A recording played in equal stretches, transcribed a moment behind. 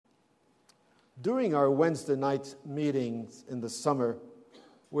During our Wednesday night meetings in the summer,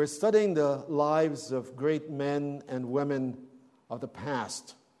 we're studying the lives of great men and women of the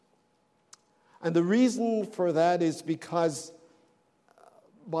past. And the reason for that is because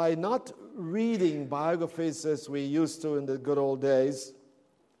by not reading biographies as we used to in the good old days,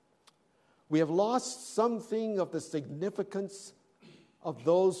 we have lost something of the significance of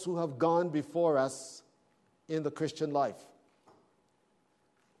those who have gone before us in the Christian life.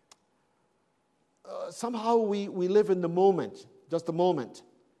 Somehow we live in the moment, just the moment.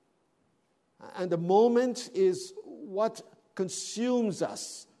 And the moment is what consumes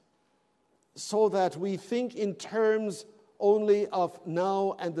us, so that we think in terms only of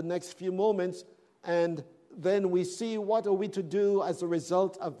now and the next few moments, and then we see what are we to do as a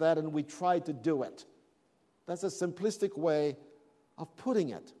result of that, and we try to do it. That's a simplistic way of putting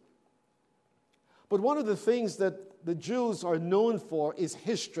it. But one of the things that the Jews are known for is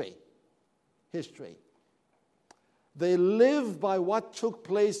history. History. They live by what took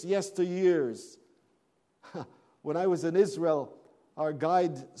place yesteryears. When I was in Israel, our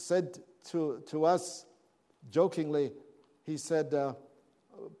guide said to us, jokingly, he said,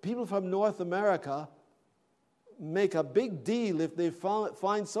 people from North America make a big deal if they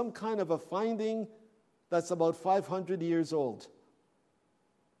find some kind of a finding that's about 500 years old.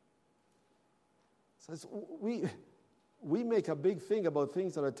 Says, we make a big thing about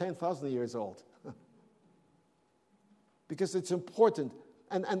things that are 10,000 years old. Because it's important.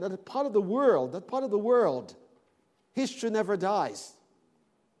 And that part of the world, history never dies.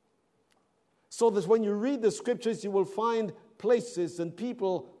 So that when you read the scriptures, you will find places and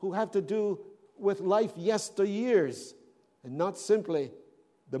people who have to do with life yesteryears, and not simply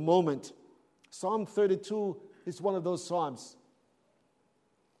the moment. Psalm 32 is one of those psalms.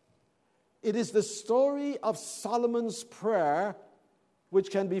 It is the story of Solomon's prayer,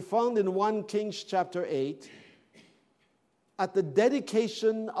 which can be found in 1 Kings chapter 8, at the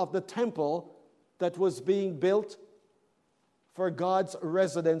dedication of the temple that was being built for God's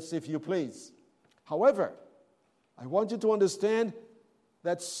residence, if you please. However, I want you to understand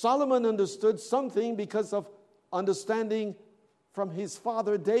that Solomon understood something because of understanding from his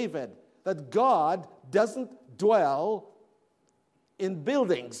father David, that God doesn't dwell in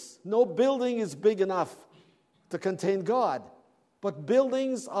buildings. No building is big enough to contain God. But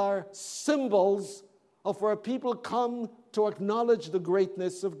buildings are symbols of where people come to acknowledge the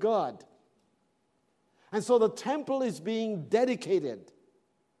greatness of God. And so the temple is being dedicated.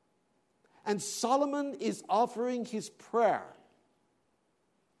 And Solomon is offering his prayer.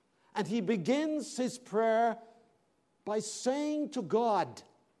 And he begins his prayer by saying to God,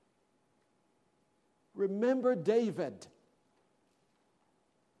 remember David.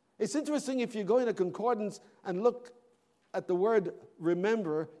 It's interesting, if you go in a concordance and look at the word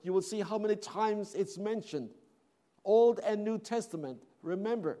remember, you will see how many times it's mentioned. Old and New Testament,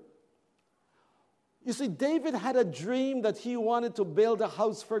 remember. You see, David had a dream that he wanted to build a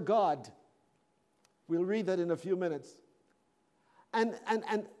house for God. We'll read that in a few minutes. And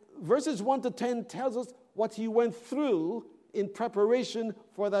verses 1 to 10 tells us what he went through in preparation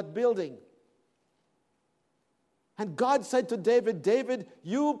for that building. And God said to David, David,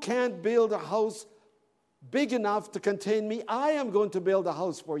 you can't build a house big enough to contain me. I am going to build a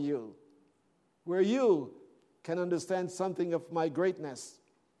house for you, where you can understand something of my greatness.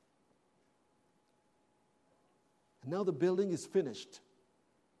 And now the building is finished.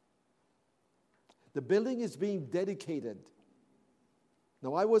 The building is being dedicated.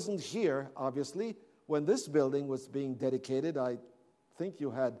 Now, I wasn't here, obviously, when this building was being dedicated. I think you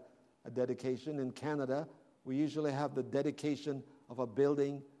had a dedication in Canada. We usually have the dedication of a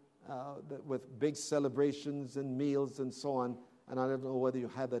building with big celebrations and meals and so on. And I don't know whether you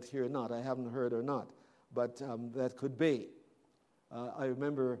had that here or not. I haven't heard or not. But that could be. I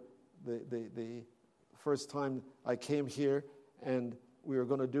remember the first time I came here and we were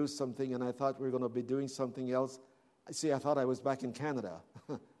going to do something, and I thought we were going to be doing something else. See, I thought I was back in Canada.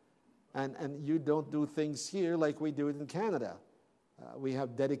 And you don't do things here like we do it in Canada. We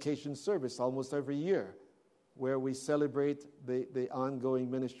have dedication service almost every year where we celebrate the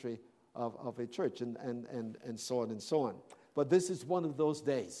ongoing ministry of a church and so on and so on. But this is one of those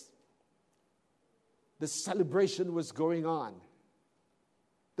days. The celebration was going on.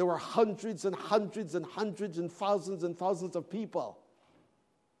 There were hundreds and hundreds and hundreds and thousands of people.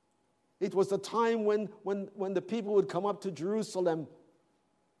 It was the time when the people would come up to Jerusalem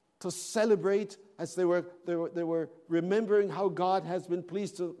to celebrate as they were remembering how God has been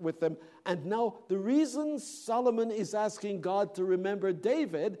pleased with them. And now the reason Solomon is asking God to remember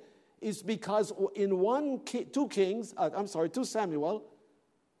David is because in 2 Samuel,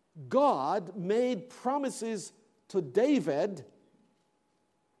 God made promises to David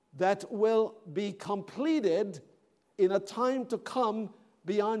that will be completed in a time to come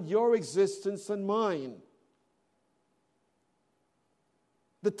beyond your existence and mine.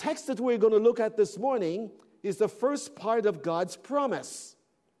 The text that we're going to look at this morning is the first part of God's promise.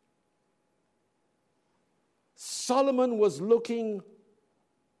 Solomon was looking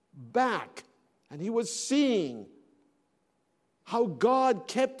back, and he was seeing how God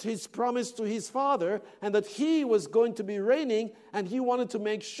kept his promise to his father, and that he was going to be reigning, and he wanted to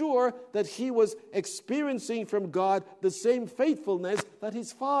make sure that he was experiencing from God the same faithfulness that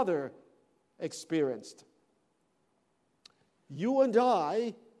his father experienced. You and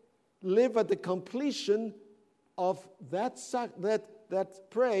I live at the completion of that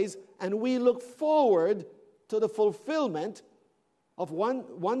praise, and we look forward to the fulfillment of Psalm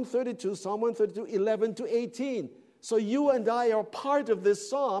 132, 11 to 18. So you and I are part of this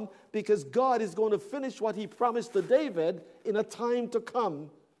psalm because God is going to finish what he promised to David in a time to come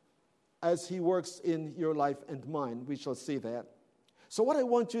as he works in your life and mine. We shall see that. So what I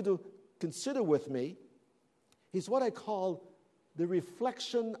want you to consider with me is what I call the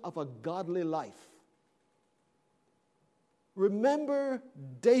reflection of a godly life. Remember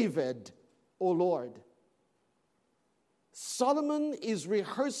David, O Lord. Solomon is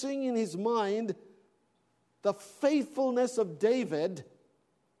rehearsing in his mind the faithfulness of David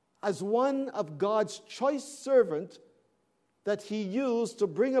as one of God's choice servant that he used to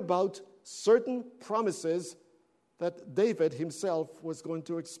bring about certain promises that David himself was going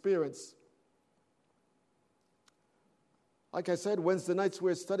to experience. Like I said, Wednesday nights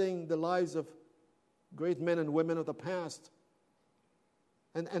we're studying the lives of great men and women of the past.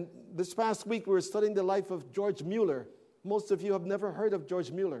 And this past week we were studying the life of George Mueller. Most of you have never heard of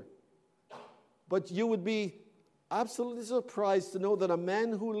George Mueller. But you would be absolutely surprised to know that a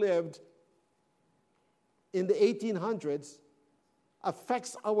man who lived in the 1800s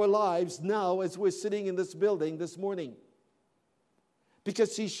affects our lives now as we're sitting in this building this morning.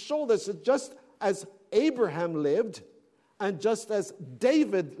 Because he showed us that just as Abraham lived, and just as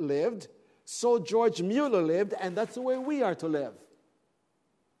David lived, so George Mueller lived, and that's the way we are to live.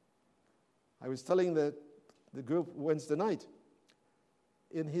 I was telling the group Wednesday night,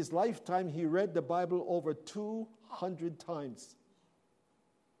 in his lifetime, he read the Bible over 200 times.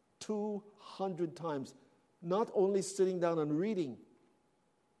 200 times. Not only sitting down and reading,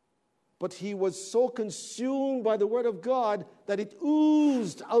 but he was so consumed by the Word of God that it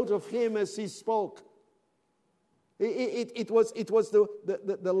oozed out of him as he spoke. It was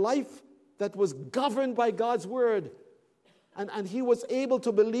the life that was governed by God's Word. And he was able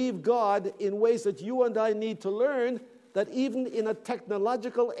to believe God in ways that you and I need to learn, that even in a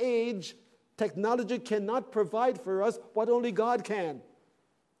technological age, technology cannot provide for us what only God can.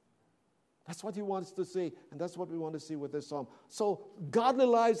 That's what he wants to see, and that's what we want to see with this psalm. So godly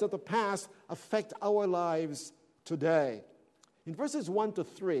lives of the past affect our lives today. In verses 1 to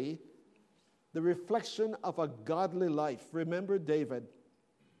 3, the reflection of a godly life. Remember David.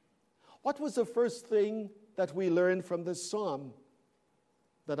 What was the first thing that we learned from this psalm?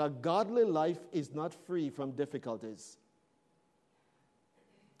 That a godly life is not free from difficulties.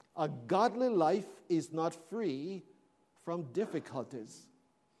 A godly life is not free from difficulties.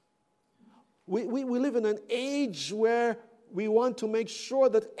 We live in an age where we want to make sure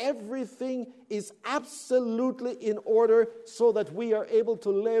that everything is absolutely in order so that we are able to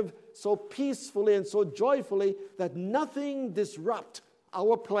live so peacefully and so joyfully that nothing disrupt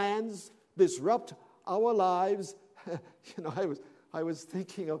our plans, disrupt our lives. I was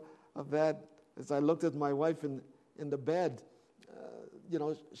thinking of that as I looked at my wife in the bed.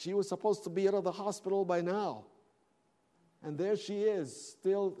 She was supposed to be out of the hospital by now. And there she is,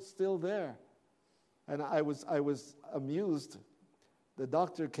 still there. And I was amused. The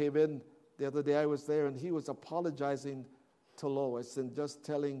doctor came in the other day I was there, and he was apologizing to Lois and just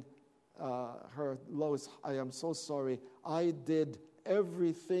telling her, Lois, I am so sorry. I did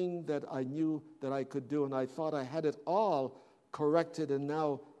everything that I knew that I could do, and I thought I had it all corrected, and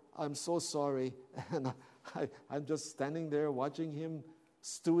now I'm so sorry. And I'm just standing there watching him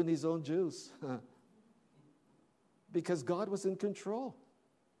stew in his own juice because God was in control.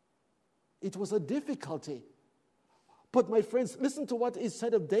 It was a difficulty. But my friends, listen to what is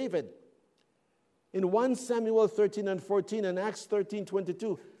said of David. In 1 Samuel 13 and 14 and Acts 13,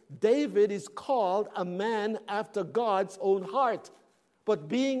 22, David is called a man after God's own heart. But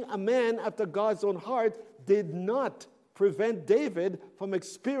being a man after God's own heart did not prevent David from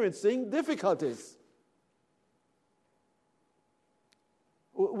experiencing difficulties.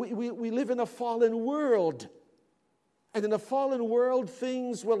 We live in a fallen world. And in a fallen world,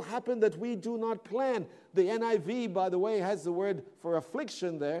 things will happen that we do not plan. The NIV, by the way, has the word for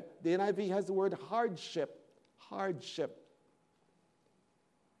affliction there. The NIV has the word hardship. Hardship.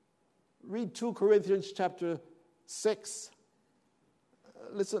 Read 2 Corinthians chapter 6.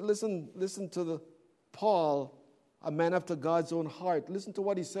 Listen to Paul, a man after God's own heart. Listen to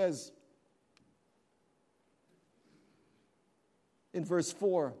what he says in verse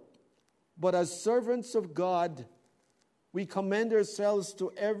 4. But as servants of God, we commend ourselves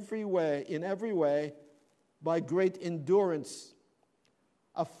in every way, by great endurance,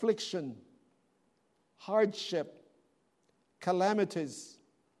 affliction, hardship, calamities,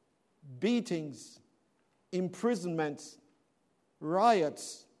 beatings, imprisonments,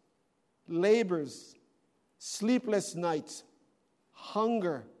 riots, labors, sleepless nights,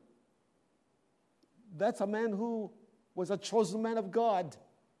 hunger. That's a man who was a chosen man of God.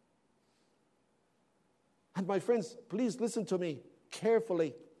 And my friends, please listen to me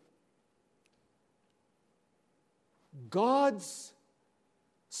carefully. God's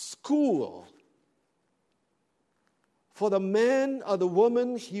school for the man or the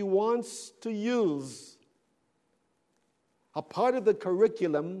woman He wants to use, a part of the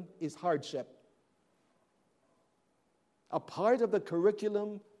curriculum is hardship. A part of the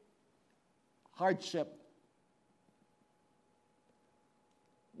curriculum, hardship.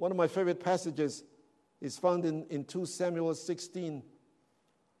 One of my favorite passages is found in 2 Samuel 16,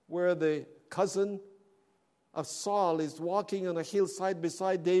 where the cousin of Saul is walking on a hillside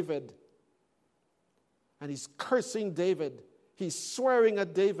beside David. And he's cursing David. He's swearing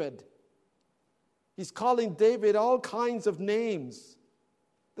at David. He's calling David all kinds of names.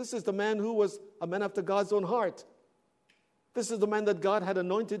 This is the man who was a man after God's own heart. This is the man that God had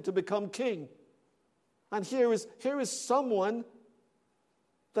anointed to become king. And here is someone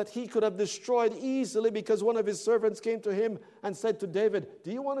that he could have destroyed easily, because one of his servants came to him and said to David,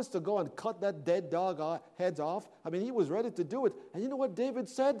 do you want us to go and cut that dead dog heads off? I mean, he was ready to do it. And you know what David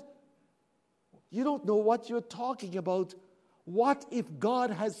said? You don't know what you're talking about. What if God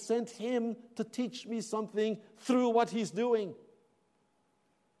has sent him to teach me something through what he's doing?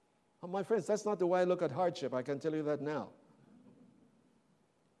 Oh, my friends, that's not the way I look at hardship. I can tell you that now.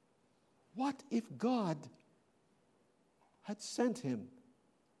 What if God had sent him?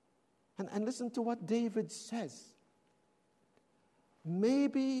 And listen to what David says.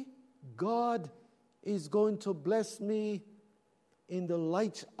 Maybe God is going to bless me in the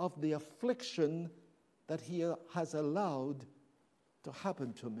light of the affliction that He has allowed to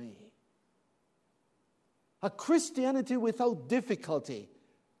happen to me. A Christianity without difficulty,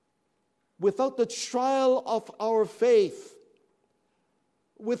 without the trial of our faith,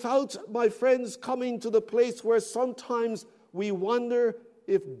 without, my friends, coming to the place where sometimes we wonder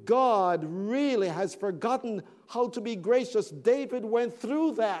if God really has forgotten how to be gracious. David went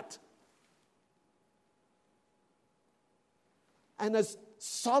through that. And as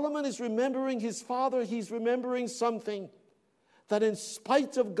Solomon is remembering his father, he's remembering something, that in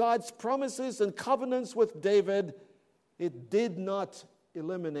spite of God's promises and covenants with David, it did not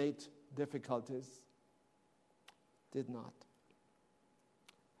eliminate difficulties. Did not.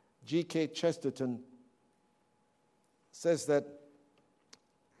 G.K. Chesterton says that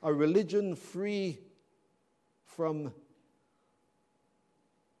a religion free from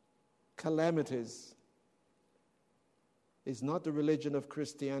calamities is not the religion of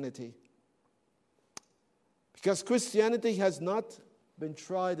Christianity. Because Christianity has not been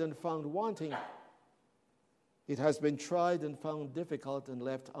tried and found wanting. It has been tried and found difficult and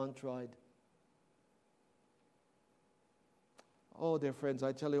left untried. Oh, dear friends,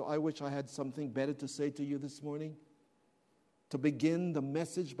 I tell you, I wish I had something better to say to you this morning. To begin the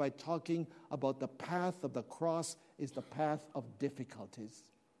message by talking about the path of the cross is the path of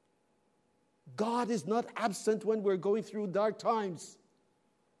difficulties. God is not absent when we're going through dark times.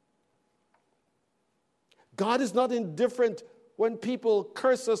 God is not indifferent when people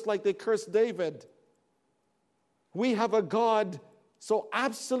curse us like they cursed David. We have a God so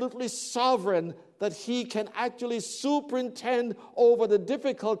absolutely sovereign that He can actually superintend over the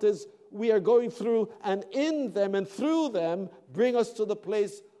difficulties we are going through, and in them and through them bring us to the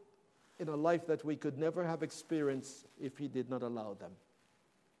place in a life that we could never have experienced if He did not allow them.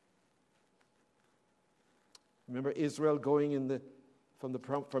 Remember Israel going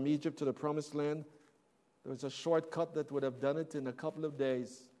from Egypt to the Promised Land? There was a shortcut that would have done it in a couple of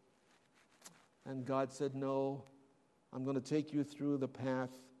days. And God said, no, I'm going to take you through the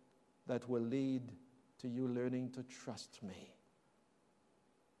path that will lead to you learning to trust me.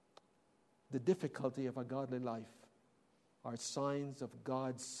 The difficulty of a godly life are signs of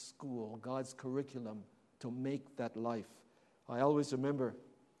God's school, God's curriculum to make that life. I always remember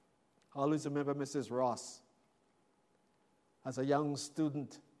Mrs. Ross as a young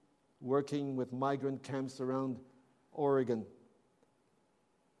student working with migrant camps around Oregon.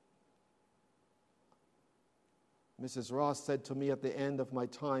 Mrs. Ross said to me at the end of my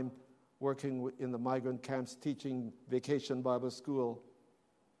time working in the migrant camps, teaching Vacation Bible School,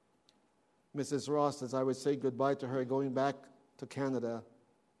 Mrs. Ross, as I would say goodbye to her going back to Canada,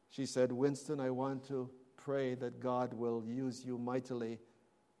 she said, "Winston, I want to pray that God will use you mightily,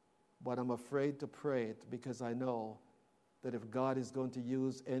 but I'm afraid to pray it because I know that if God is going to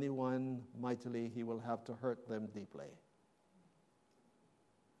use anyone mightily, he will have to hurt them deeply."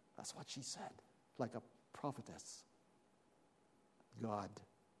 That's what she said, like a prophetess. God,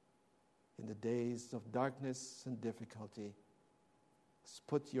 in the days of darkness and difficulty,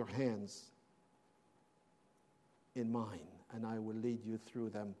 put your hands in mine, and I will lead you through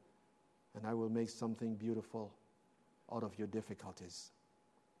them, and I will make something beautiful out of your difficulties.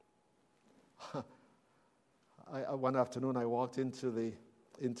 One afternoon, I walked into the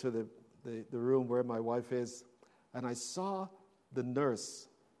room where my wife is, and I saw the nurse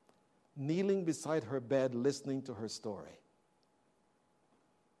kneeling beside her bed listening to her story.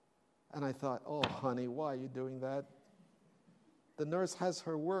 And I thought, "Oh, honey, why are you doing that? The nurse has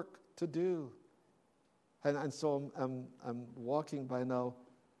her work to do." And so I'm walking by now,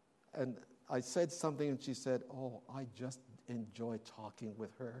 and I said something, and she said, "Oh, I just enjoy talking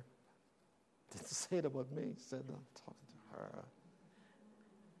with her." Didn't say it about me. Said, "I'm talking to her."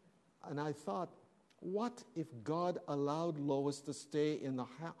 And I thought, what if God allowed Lois to stay in the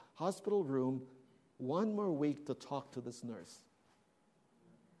hospital room one more week to talk to this nurse?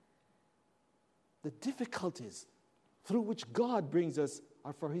 The difficulties through which God brings us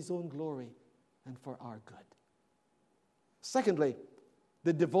are for his own glory and for our good. Secondly,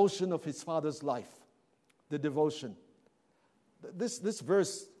 the devotion of his father's life. The devotion. This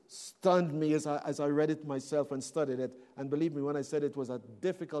verse stunned me as I read it myself and studied it. And believe me when I said it was a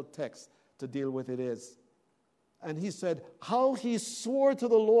difficult text to deal with, it is. And he said, how he swore to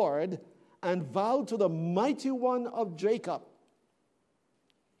the Lord and vowed to the mighty one of Jacob.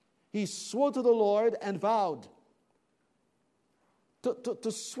 He swore to the Lord and vowed.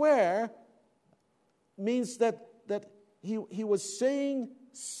 To swear means that he was saying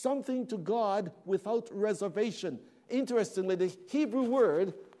something to God without reservation. Interestingly, the Hebrew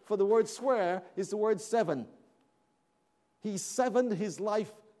word for the word swear is the word seven. He sevened his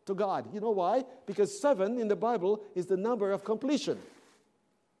life to God. You know why? Because 7 in the Bible is the number of completion.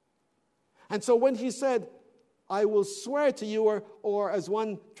 And so when he said, I will swear to you, or as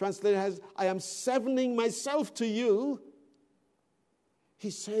one translator has, I am sevening myself to you,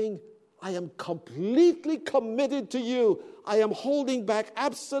 he's saying, I am completely committed to you. I am holding back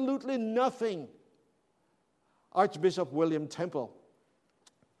absolutely nothing. Archbishop William Temple,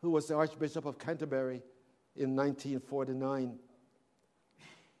 who was the Archbishop of Canterbury in 1949,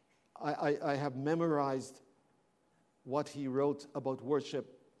 I have memorized what he wrote about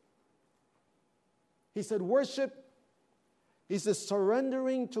worship. He said, worship is the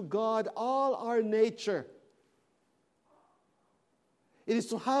surrendering to God all our nature. It is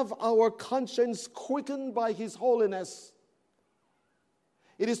to have our conscience quickened by his holiness.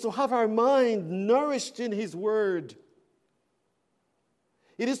 It is to have our mind nourished in his word.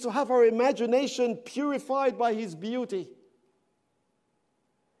 It is to have our imagination purified by his beauty.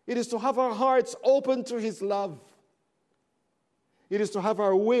 It is to have our hearts open to his love. It is to have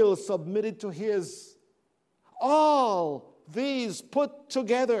our will submitted to his. All these put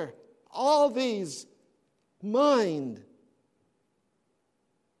together, all these, mind,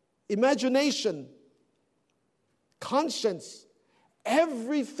 imagination, conscience,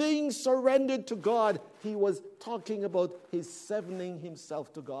 everything surrendered to God. He was talking about his sevening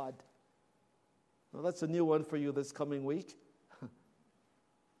himself to God. Now that's a new one for you this coming week.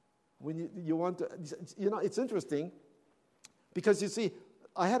 When you want to, it's interesting because you see,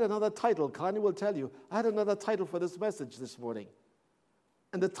 I had another title. Connie will tell you. I had another title for this message this morning.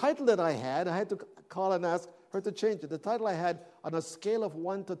 And the title that I had to call and ask her to change it. The title I had, on a scale of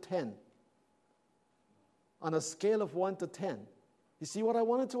 1 to 10. On a scale of 1 to 10. You see, what I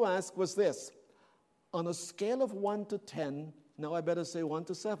wanted to ask was this. On a scale of 1 to 10, now I better say 1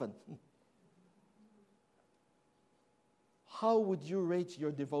 to 7. How would you rate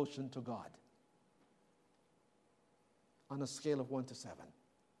your devotion to God? On a scale of 1 to 7.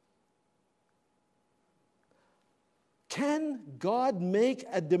 Can God make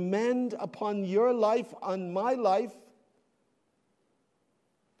a demand upon your life, on my life,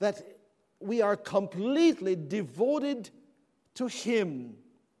 that we are completely devoted to him?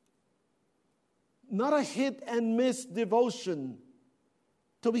 not a hit and miss devotion.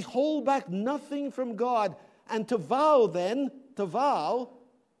 To hold back nothing from God. And to vow then,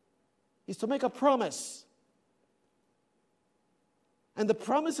 is to make a promise. And the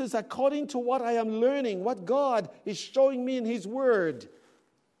promise is according to what I am learning, what God is showing me in His Word.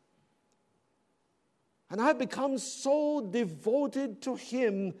 And I've become so devoted to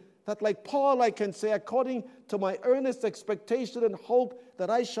Him that, like Paul, I can say, according to my earnest expectation and hope, that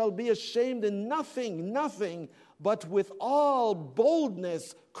I shall be ashamed in nothing, but with all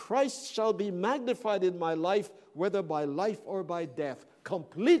boldness, Christ shall be magnified in my life, whether by life or by death,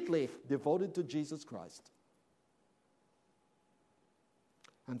 completely devoted to Jesus Christ.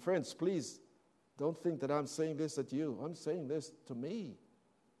 And friends, please don't think that I'm saying this at you. I'm saying this to me.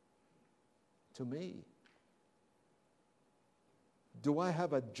 To me. Do I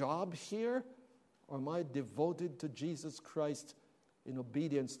have a job here, or am I devoted to Jesus Christ in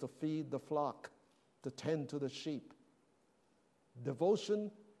obedience to feed the flock, to tend to the sheep? Devotion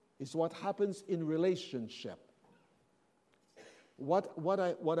is what happens in relationship. What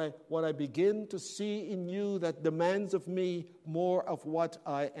I begin to see in you that demands of me more of what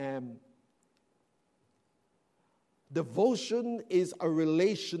I am. Devotion is a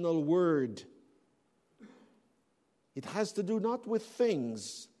relational word. It has to do not with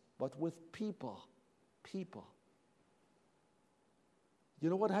things, but with people. People. You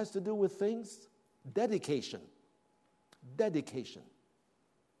know what has to do with things? Dedication. Dedication.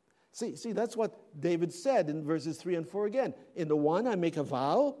 See, that's what David said in verses 3 and 4 again. In the one, I make a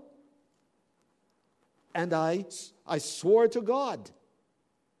vow, and I swore to God.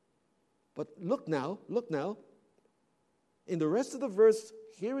 But look now. In the rest of the verse,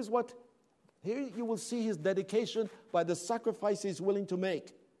 here you will see his dedication by the sacrifice he's willing to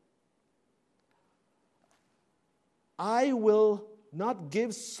make. I will not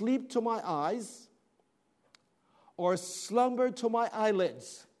give sleep to my eyes or slumber to my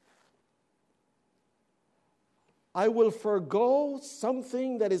eyelids. I will forego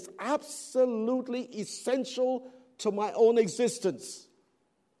something that is absolutely essential to my own existence.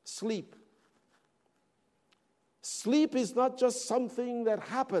 Sleep. Sleep is not just something that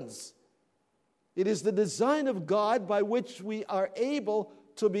happens. It is the design of God by which we are able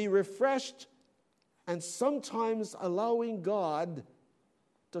to be refreshed, and sometimes allowing God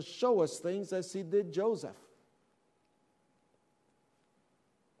to show us things as He did Joseph.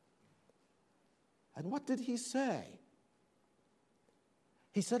 And what did He say?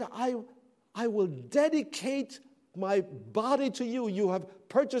 He said, I will dedicate my body to you. You have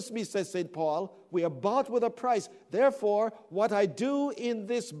purchased me, says St. Paul. We are bought with a price. Therefore, what I do in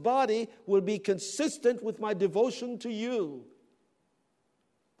this body will be consistent with my devotion to you.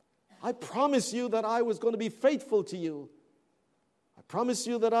 I promise you that I was going to be faithful to you. I promise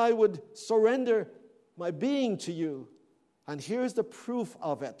you that I would surrender my being to you. And here's the proof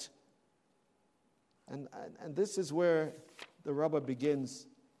of it. And this is where the rubber begins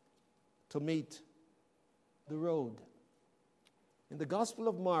to meet the road. In the Gospel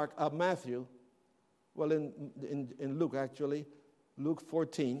of Matthew, well, in Luke actually, Luke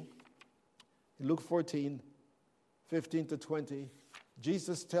 14, 15 to 20,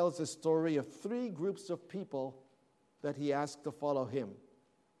 Jesus tells a story of 3 groups of people that He asked to follow Him.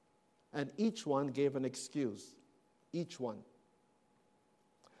 And each one gave an excuse. Each one.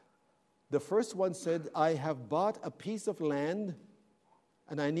 The first one said, I have bought a piece of land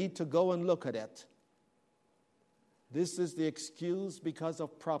and I need to go and look at it. This is the excuse because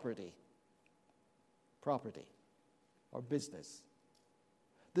of property or business.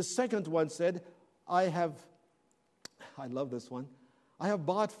 The second one said, I love this one, I have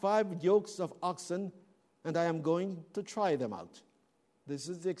bought 5 yokes of oxen and I am going to try them out. This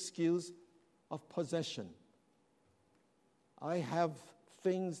is the excuse of possession. I have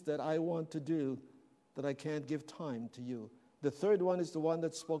things that I want to do that I can't give time to you. The third one is the one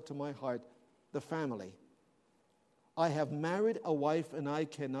that spoke to my heart, the family. I have married a wife and I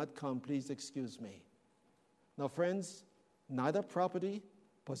cannot come. Please excuse me. Now, friends, neither property,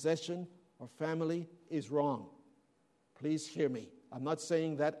 possession, or family is wrong. Please hear me. I'm not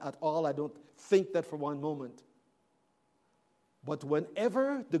saying that at all. I don't think that for one moment. But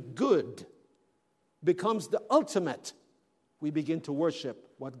whenever the good becomes the ultimate, we begin to worship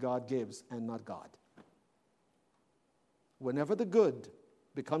what God gives and not God. Whenever the good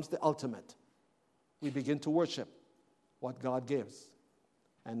becomes the ultimate, we begin to worship what God gives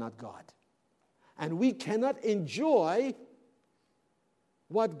and not God. And we cannot enjoy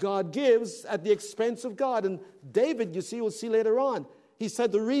what God gives at the expense of God. And David, you see, we'll see later on, he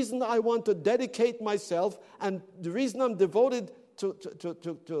said, the reason I want to dedicate myself and the reason I'm devoted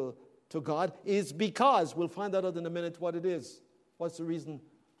to to God is because, we'll find out in a minute what it is. What's the reason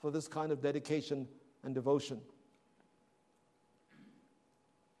for this kind of dedication and devotion?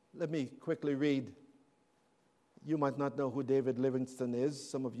 Let me quickly read. You might not know who David Livingstone is.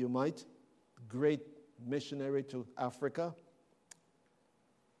 Some of you might. Great missionary to Africa.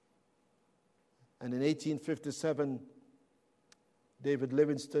 And in 1857, David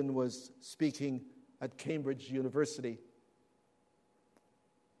Livingstone was speaking at Cambridge University.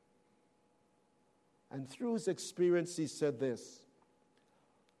 And through his experience, he said this: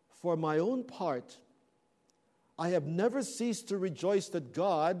 "For my own part, I have never ceased to rejoice that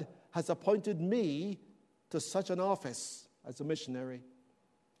God has appointed me to such an office as a missionary.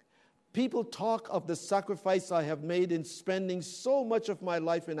 People talk of the sacrifice I have made in spending so much of my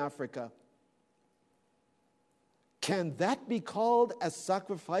life in Africa. Can that be called a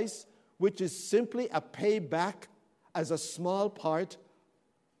sacrifice which is simply a payback as a small part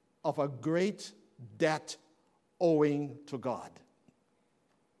of a great debt owing to God?"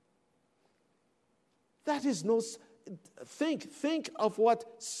 That is no... Think of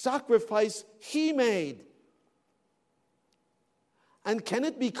what sacrifice he made. And can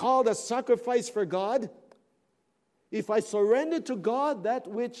it be called a sacrifice for God if I surrender to God that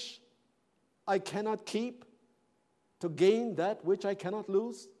which I cannot keep to gain that which I cannot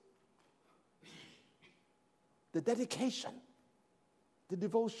lose? The dedication, the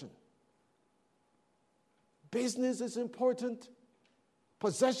devotion. Business is important.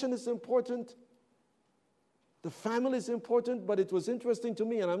 Possession is important. The family is important, but it was interesting to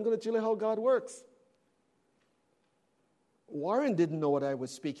me, and I'm going to tell you how God works. Warren didn't know what I was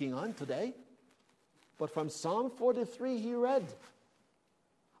speaking on today, but from Psalm 43 he read,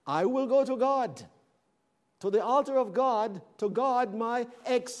 "I will go to God, to the altar of God, to God my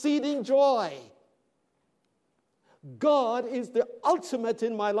exceeding joy." God is the ultimate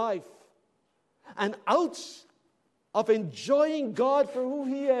in my life. And out of enjoying God for who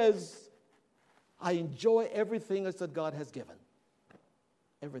he is, I enjoy everything else that God has given.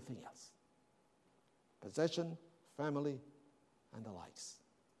 Everything else. Possession, family, and the likes.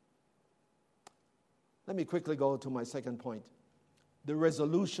 Let me quickly go to my second point. The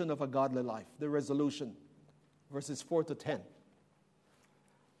resolution of a godly life. The resolution. Verses 4 to 10.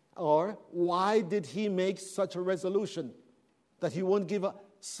 Or, why did he make such a resolution? That he won't give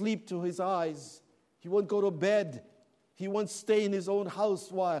sleep to his eyes. He won't go to bed. He won't stay in his own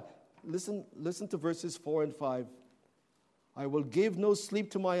house while... Listen to verses 4 and 5. "I will give no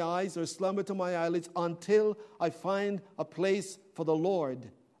sleep to my eyes or slumber to my eyelids until I find a place for the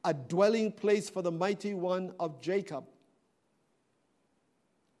Lord, a dwelling place for the mighty one of Jacob."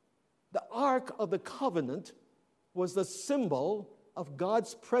 The Ark of the Covenant was the symbol of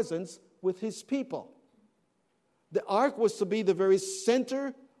God's presence with his people. The Ark was to be the very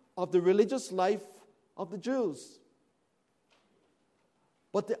center of the religious life of the Jews.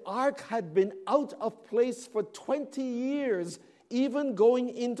 But the ark had been out of place for 20 years, even going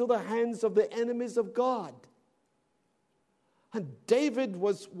into the hands of the enemies of God. And David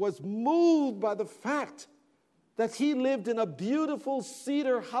was moved by the fact that he lived in a beautiful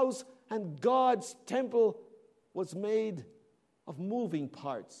cedar house and God's temple was made of moving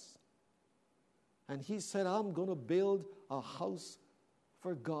parts. And he said, "I'm going to build a house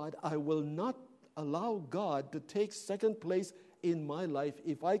for God. I will not allow God to take second place in my life.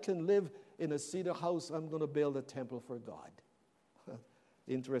 If I can live in a cedar house, I'm going to build a temple for God."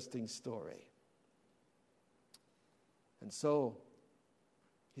 Interesting story. And so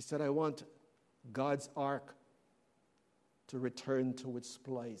he said, "I want God's ark to return to its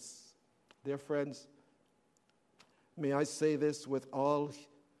place." Dear friends, may I say this with all,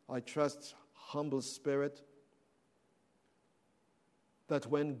 I trust, humble spirit, that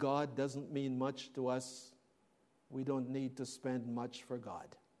when God doesn't mean much to us, we don't need to spend much for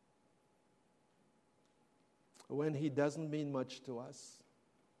God. When he doesn't mean much to us.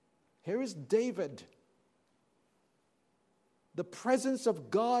 Here is David. The presence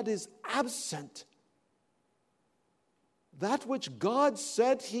of God is absent. That which God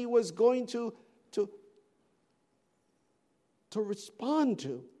said he was going to respond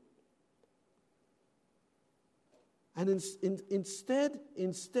to. And instead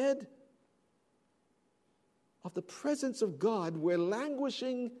of the presence of God, we're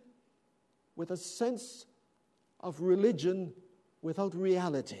languishing with a sense of religion without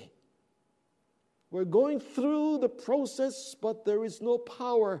reality. We're going through the process, but there is no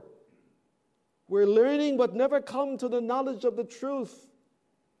power. We're learning, but never come to the knowledge of the truth.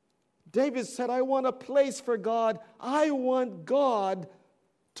 David said, "I want a place for God. I want God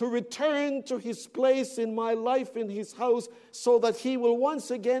to return to his place in my life, in his house, so that he will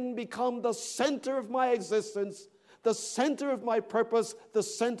once again become the center of my existence, the center of my purpose, the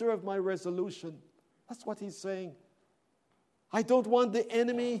center of my resolution. That's what he's saying. I don't want the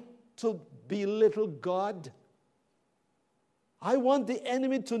enemy to belittle God. I want the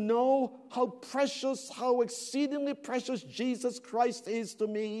enemy to know how precious, how exceedingly precious Jesus Christ is to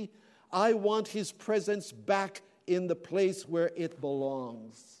me. I want his presence back in the place where it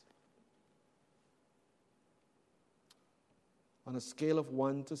belongs. On a scale of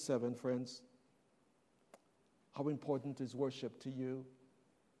 1 to 7, friends, how important is worship to you?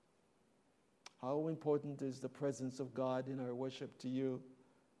 How important is the presence of God in our worship to you,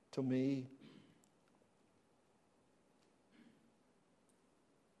 to me?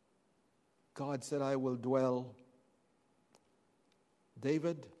 God said, I will dwell.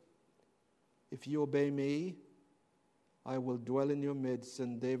 David, if you obey me, I will dwell in your midst.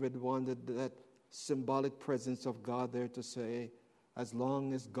 And David wanted that symbolic presence of God there to say, as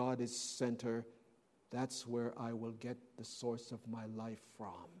long as God is center, that's where I will get the source of my life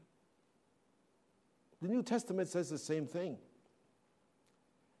from. The New Testament says the same thing.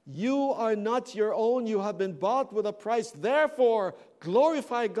 You are not your own. You have been bought with a price. Therefore,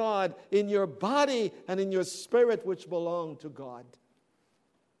 glorify God in your body and in your spirit, which belong to God.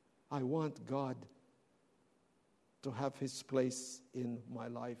 I want God to have his place in my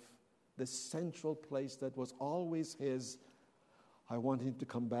life, the central place that was always his. I want him to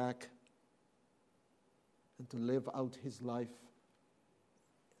come back and to live out his life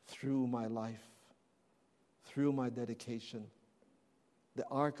through my life, through my dedication. The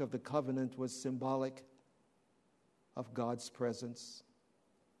Ark of the Covenant was symbolic of God's presence.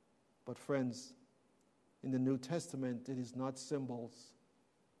 But friends, in the New Testament, it is not symbols.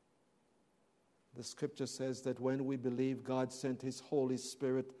 The scripture says that when we believe, God sent his Holy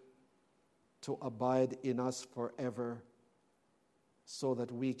Spirit to abide in us forever so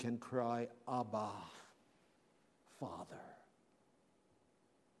that we can cry, Abba, Father.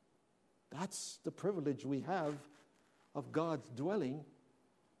 That's the privilege we have of God's dwelling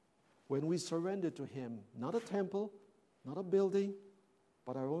when we surrender to him. Not a temple, not a building,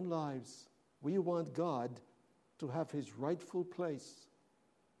 but our own lives. We want God to have his rightful place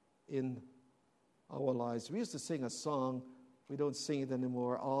in our lives. We used to sing a song. We don't sing it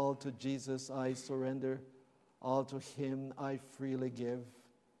anymore. All to Jesus I surrender. All to him I freely give.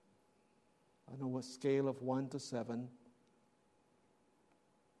 On a scale of 1 to 7,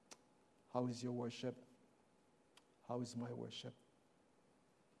 how is your worship? How is my worship?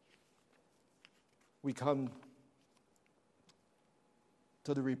 We come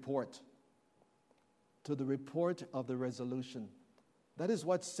to the report of the resolution. That is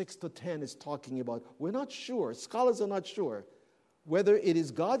what 6 to 10 is talking about. We're not sure. Scholars are not sure whether it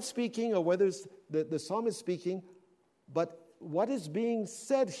is God speaking or whether it's the psalmist speaking. But what is being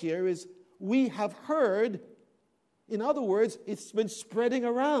said here is we have heard. In other words, it's been spreading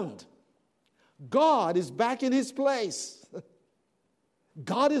around. God is back in his place.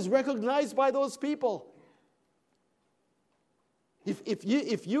 God is recognized by those people.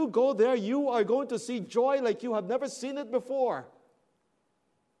 If you go there, you are going to see joy like you have never seen it before.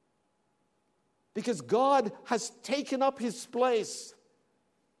 Because God has taken up his place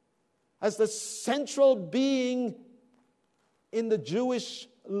as the central being in the Jewish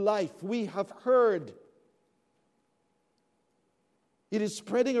life. We have heard. It is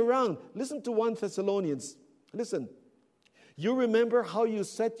spreading around. Listen to 1 Thessalonians. Listen. You remember how you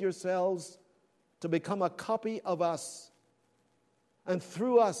set yourselves to become a copy of us, and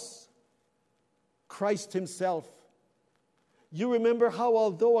through us, Christ himself. You remember how,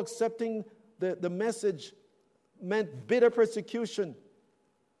 although accepting the message meant bitter persecution,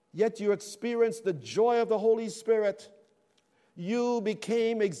 yet you experienced the joy of the Holy Spirit. You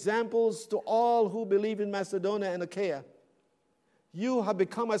became examples to all who believe in Macedonia and Achaia. You have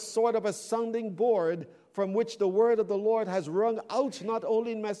become a sort of a sounding board from which the word of the Lord has rung out, not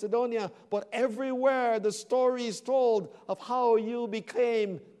only in Macedonia, but everywhere the story is told of how you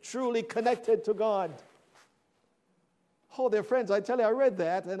became truly connected to God. Oh, dear friends, I tell you, I read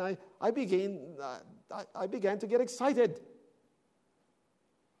that and I began to get excited.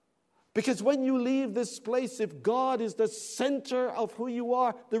 Because when you leave this place, if God is the center of who you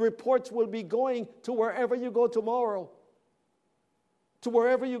are, the reports will be going to wherever you go tomorrow, to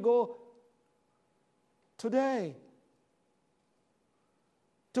wherever you go today,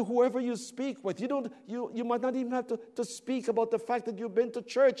 to whoever you speak with. You might not even have to speak about the fact that you've been to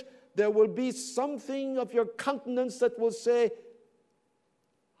church. There will be something of your countenance that will say,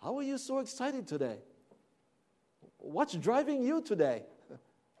 how are you so excited today? What's driving you today?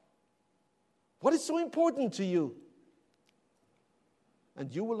 What is so important to you?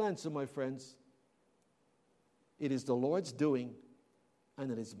 And you will answer, my friends, it is the Lord's doing,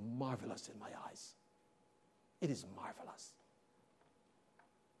 and it is marvelous in my eyes. It is marvelous.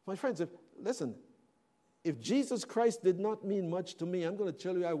 My friends, listen, if Jesus Christ did not mean much to me, I'm going to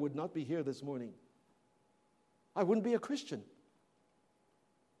tell you I would not be here this morning. I wouldn't be a Christian.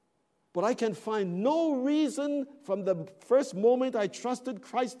 But I can find no reason from the first moment I trusted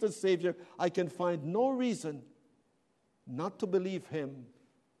Christ as Savior, I can find no reason not to believe Him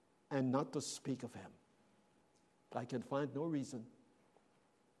and not to speak of Him. I can find no reason.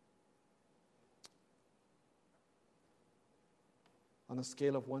 On a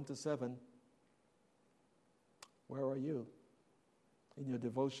scale of 1 to 7, where are you in your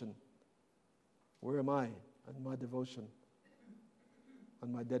devotion? Where am I in my devotion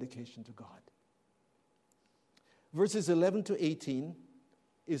and my dedication to God? Verses 11 to 18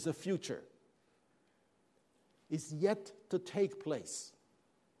 is the future. Is yet to take place.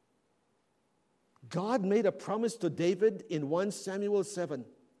 God made a promise to David in 1 Samuel 7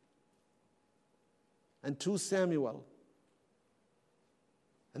 and 2 Samuel.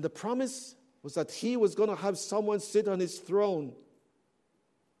 And the promise was that he was going to have someone sit on his throne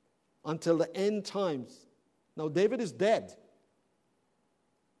until the end times. Now, David is dead.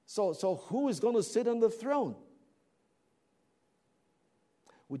 So who is going to sit on the throne?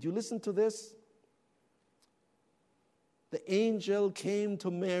 Would you listen to this? The angel came to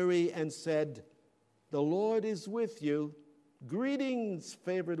Mary and said, "The Lord is with you. Greetings,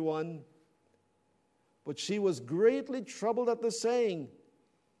 favored one." But she was greatly troubled at the saying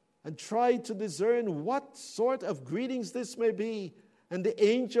and tried to discern what sort of greetings this may be. And the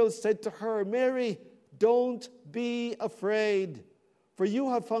angel said to her, "Mary, don't be afraid, for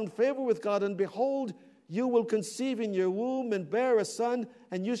you have found favor with God, and behold, you will conceive in your womb and bear a son,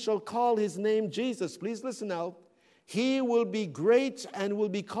 and you shall call his name Jesus." Please listen now. "He will be great and will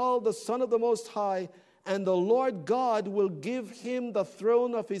be called the Son of the Most High, and the Lord God will give him the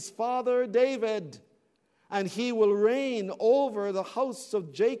throne of his father David, and he will reign over the house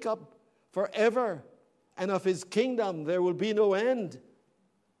of Jacob forever, and of his kingdom there will be no end."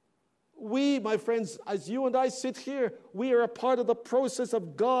 We, my friends, as you and I sit here, we are a part of the process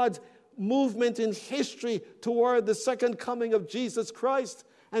of God's movement in history toward the second coming of Jesus Christ.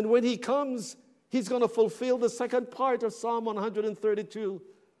 And when he comes, he's going to fulfill the second part of Psalm 132.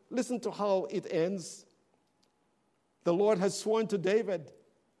 Listen to how it ends. "The Lord has sworn to David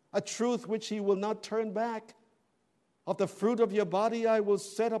a truth which he will not turn back. Of the fruit of your body I will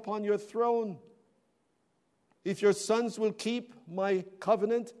set upon your throne. If your sons will keep my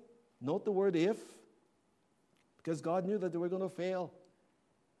covenant," note the word "if," because God knew that they were going to fail.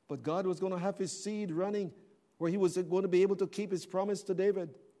 But God was going to have his seed running where he was going to be able to keep his promise to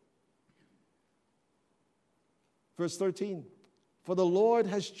David. Verse 13, "For the Lord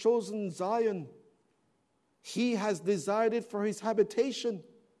has chosen Zion. He has desired it for his habitation.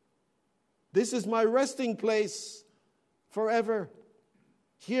 This is my resting place forever.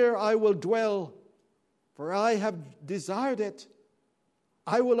 Here I will dwell, for I have desired it.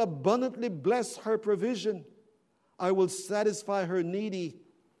 I will abundantly bless her provision. I will satisfy her needy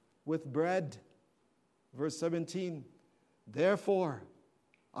with bread." Verse 17, "Therefore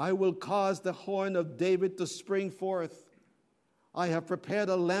I will cause the horn of David to spring forth. I have prepared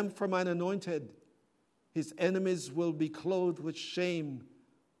a lamp for mine anointed. His enemies will be clothed with shame,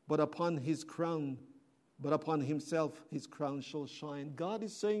 but upon himself his crown shall shine." God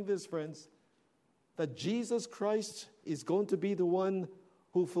is saying this, friends, that Jesus Christ is going to be the one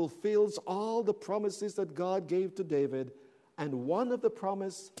who fulfills all the promises that God gave to David. And one of the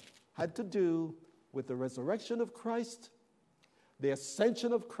promises had to do with the resurrection of Christ, the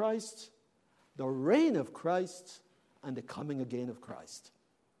ascension of Christ, the reign of Christ, and the coming again of Christ.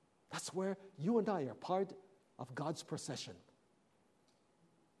 That's where you and I are part of God's procession.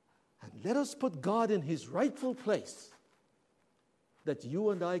 And let us put God in his rightful place, that you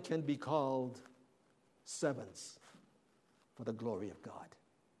and I can be called sevens for the glory of God.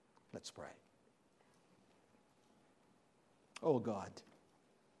 Let's pray. Oh God,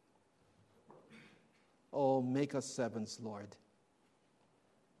 oh, make us sevens, Lord.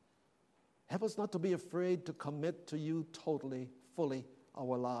 Help us not to be afraid to commit to you totally, fully,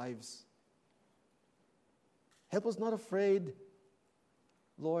 our lives. Help us not afraid,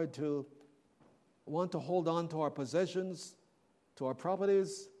 Lord, to want to hold on to our possessions, to our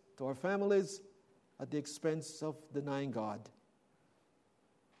properties, to our families, at the expense of denying God.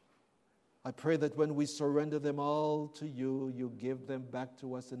 I pray that when we surrender them all to you, you give them back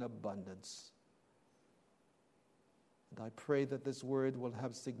to us in abundance. And I pray that this word will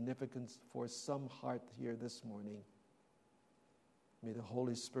have significance for some heart here this morning. May the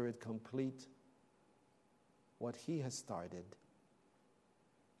Holy Spirit complete what He has started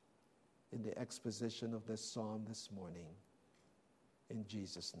in the exposition of this psalm this morning. In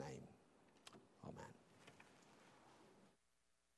Jesus' name.